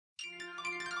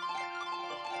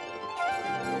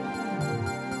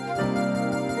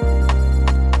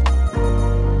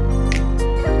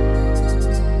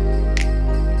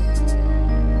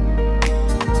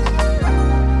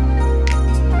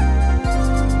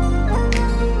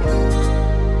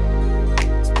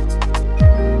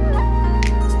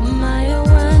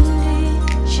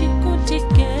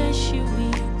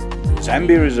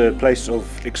Zambia is a place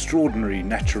of extraordinary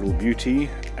natural beauty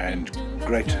and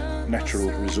great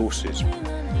natural resources.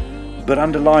 But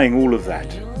underlying all of that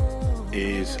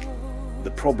is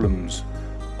the problems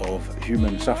of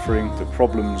human suffering, the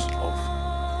problems of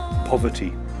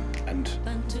poverty and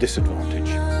disadvantage.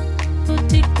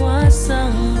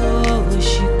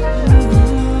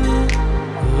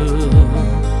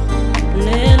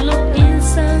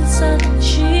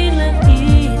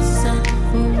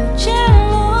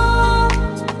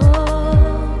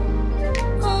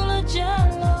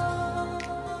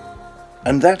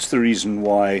 And that's the reason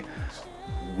why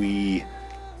we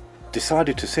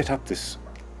decided to set up this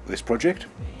project,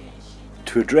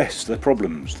 to address the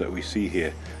problems that we see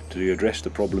here, to address the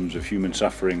problems of human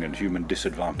suffering and human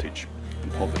disadvantage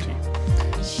and poverty.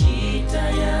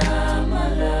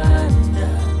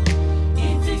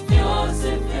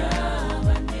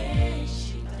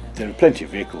 There are plenty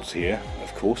of vehicles here,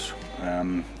 of course,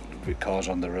 cars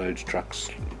on the roads, trucks,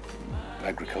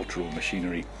 agricultural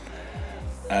machinery.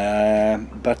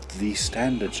 But the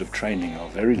standards of training are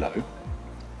very low,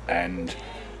 and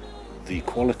the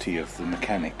quality of the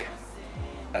mechanic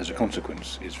as a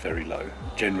consequence is very low,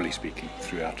 generally speaking,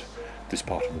 throughout this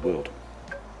part of the world.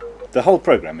 The whole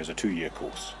program is a 2-year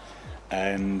course,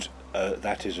 and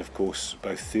that is of course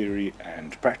both theory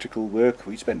and practical work.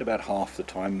 We spend about half the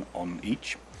time on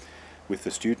each with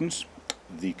the students.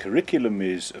 The curriculum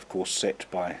is of course set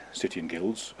by City and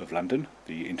Guilds of London,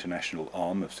 the international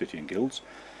arm of City and Guilds.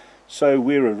 So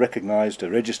we're a recognised, a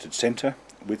registered centre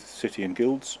with City and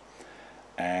Guilds,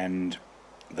 and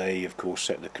they of course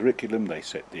set the curriculum, they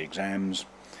set the exams,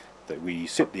 that we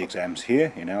sit the exams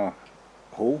here in our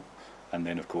hall, and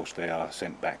then of course they are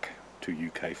sent back to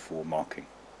UK for marking.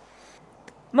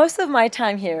 Most of my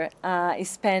time here is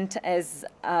spent as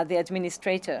the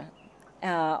administrator.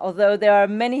 Although there are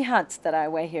many hats that I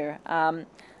wear here.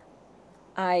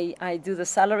 I do the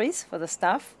salaries for the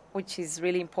staff, which is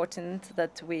really important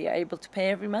that we are able to pay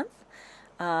every month.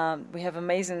 We have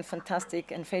amazing,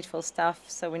 fantastic and faithful staff,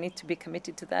 so we need to be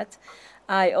committed to that.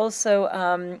 I also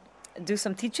do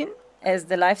some teaching as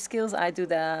the life skills. I do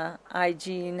the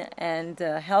hygiene and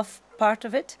health part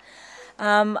of it.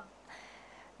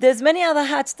 There's many other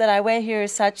hats that I wear here,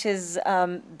 such as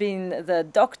being the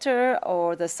doctor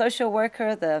or the social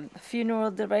worker, the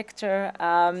funeral director.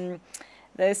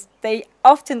 They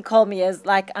often call me as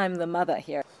like I'm the mother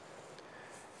here.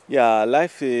 Yeah,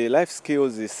 life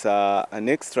skills is an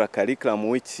extra curriculum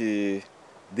which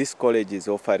this college is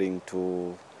offering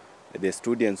to the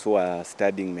students who are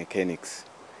studying mechanics.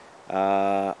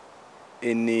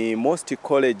 In most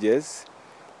colleges,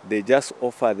 they just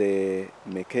offer the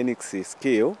mechanics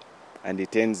skill and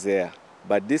it ends there.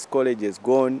 But this college has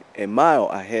gone a mile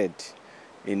ahead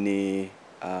in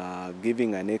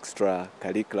giving an extra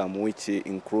curriculum which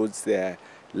includes their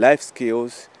life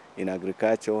skills in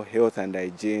agriculture, health and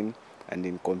hygiene, and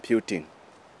in computing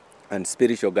and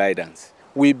spiritual guidance.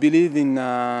 We believe in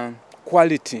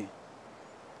quality,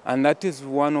 and that is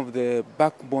one of the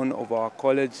backbone of our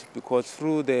college, because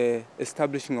through the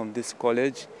establishing of this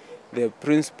college, the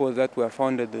principles that were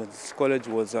founded in this college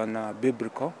was on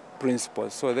biblical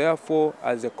principles. So therefore,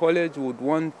 as a college, we would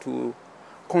want to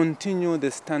continue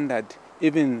the standard,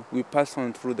 even we pass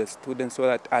on through the students, so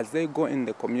that as they go in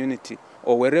the community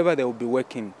or wherever they will be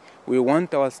working, we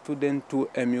want our students to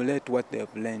emulate what they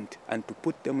have learned and to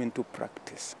put them into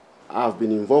practice. I've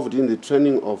been involved in the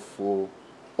training of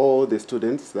all the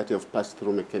students that have passed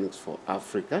through Mechanics for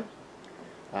Africa,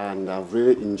 and I've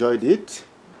really enjoyed it.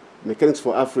 Mechanics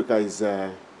for Africa is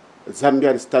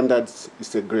Zambian standards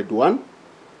is a grade 1,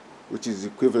 which is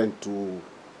equivalent to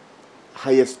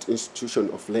highest institution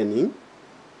of learning.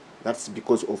 That's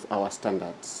because of our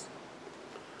standards.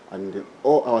 And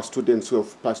all our students who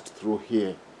have passed through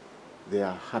here, they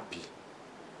are happy.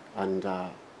 And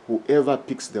whoever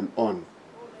picks them on,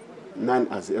 none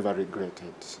has ever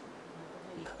regretted.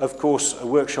 Of course, a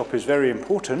workshop is very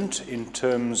important in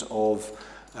terms of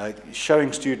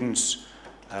showing students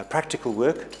practical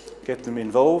work, get them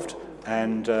involved,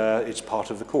 and it's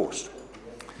part of the course.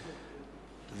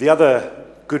 The other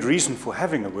good reason for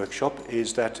having a workshop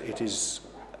is that it is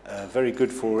very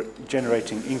good for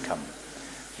generating income.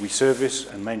 We service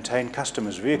and maintain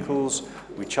customers' vehicles,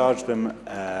 we charge them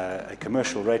a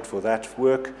commercial rate for that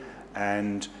work,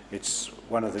 and it's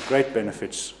one of the great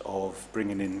benefits of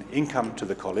bringing in income to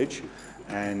the college,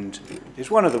 and is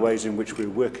one of the ways in which we're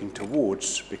working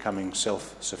towards becoming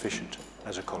self-sufficient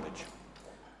as a college.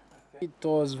 It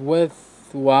was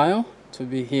worthwhile to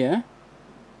be here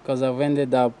because I've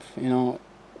ended up,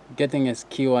 getting a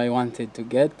skill I wanted to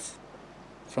get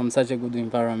from such a good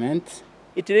environment.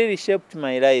 It really shaped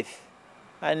my life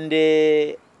and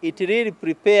it really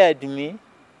prepared me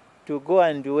to go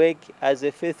and work as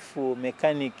a faithful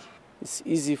mechanic. It's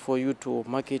easy for you to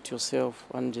market yourself,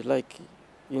 and like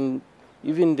in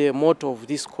even the motto of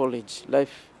this college,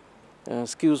 life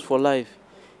skills for life,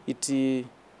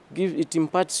 it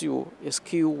imparts you a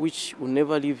skill which will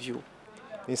never leave you.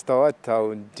 Mr. Watt, I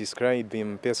would describe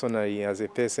him personally as a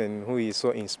person who is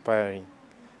so inspiring.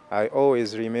 I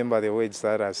always remember the words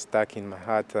that are stuck in my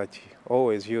heart that he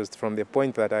always used from the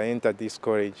point that I entered this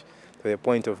college to the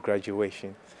point of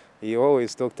graduation. He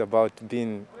always talked about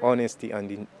being honesty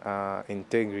and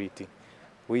integrity,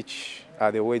 which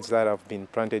are the words that have been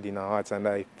planted in our hearts, and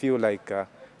I feel like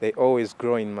they always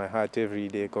grow in my heart every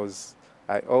day because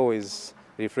I always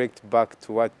reflect back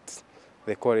to what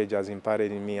the college has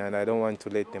imparted in me, and I don't want to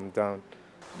let them down.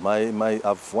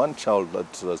 I've one child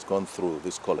that has gone through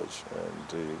this college,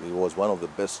 and he was one of the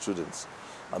best students.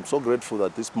 I'm so grateful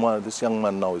that this young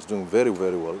man now is doing very,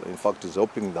 very well. In fact, he's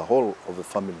helping the whole of the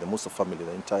family, the Musa family,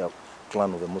 the entire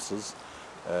clan of the Musas,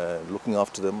 looking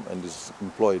after them, and is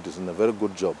employed, is in a very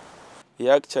good job. He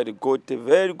actually got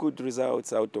very good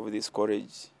results out of this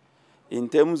college. In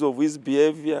terms of his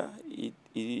behavior,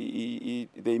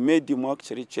 they made him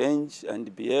actually change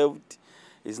and behaved.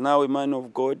 He's now a man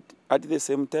of God. At the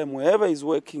same time, wherever he's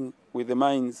working with the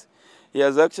mines, he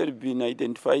has actually been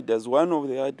identified as one of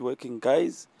the hard-working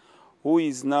guys who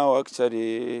is now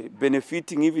actually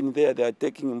benefiting. Even there, they are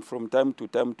taking him from time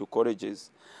to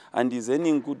colleges, and he's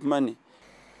earning good money.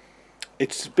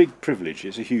 It's a big privilege,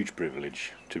 it's a huge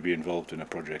privilege to be involved in a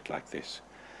project like this.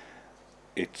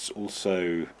 It's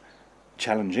also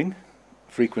challenging,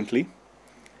 frequently,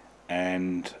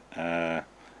 and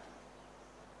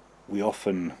we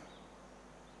often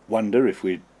wonder if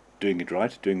we're doing it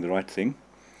right, doing the right thing.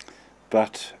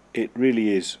 But it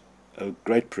really is a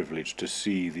great privilege to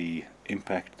see the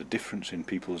impact, the difference in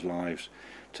people's lives,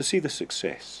 to see the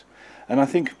success. And I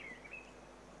think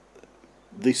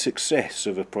the success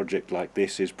of a project like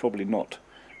this is probably not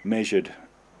measured,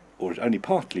 or only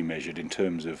partly measured, in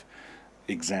terms of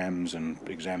exams and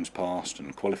exams passed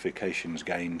and qualifications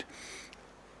gained.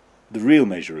 The real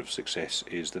measure of success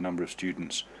is the number of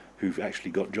students who've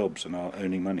actually got jobs and are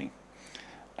earning money.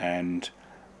 And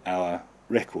our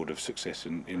record of success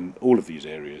in all of these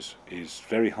areas is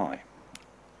very high.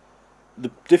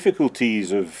 The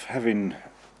difficulties of having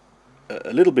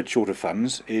a little bit shorter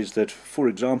funds is that, for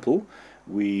example,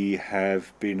 we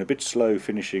have been a bit slow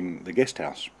finishing the guest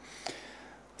house.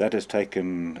 That has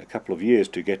taken a couple of years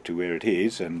to get to where it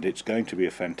is, and it's going to be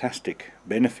a fantastic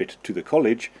benefit to the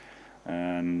college,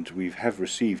 and we have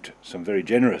received some very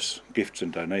generous gifts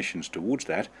and donations towards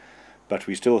that, but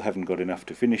we still haven't got enough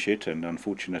to finish it, and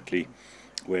unfortunately,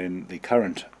 when the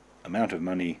current amount of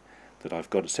money that I've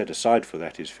got set aside for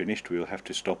that is finished, we'll have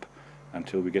to stop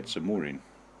until we get some more in.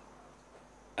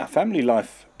 Our family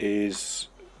life is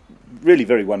really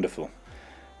very wonderful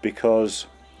because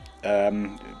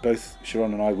both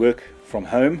Sharon and I work from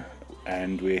home,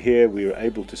 and we're here, we're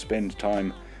able to spend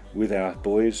time with our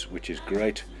boys, which is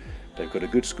great. They've got a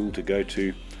good school to go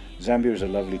to. Zambia is a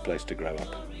lovely place to grow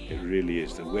up. It really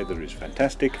is. The weather is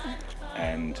fantastic,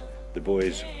 and the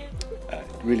boys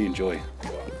really enjoy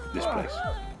this place.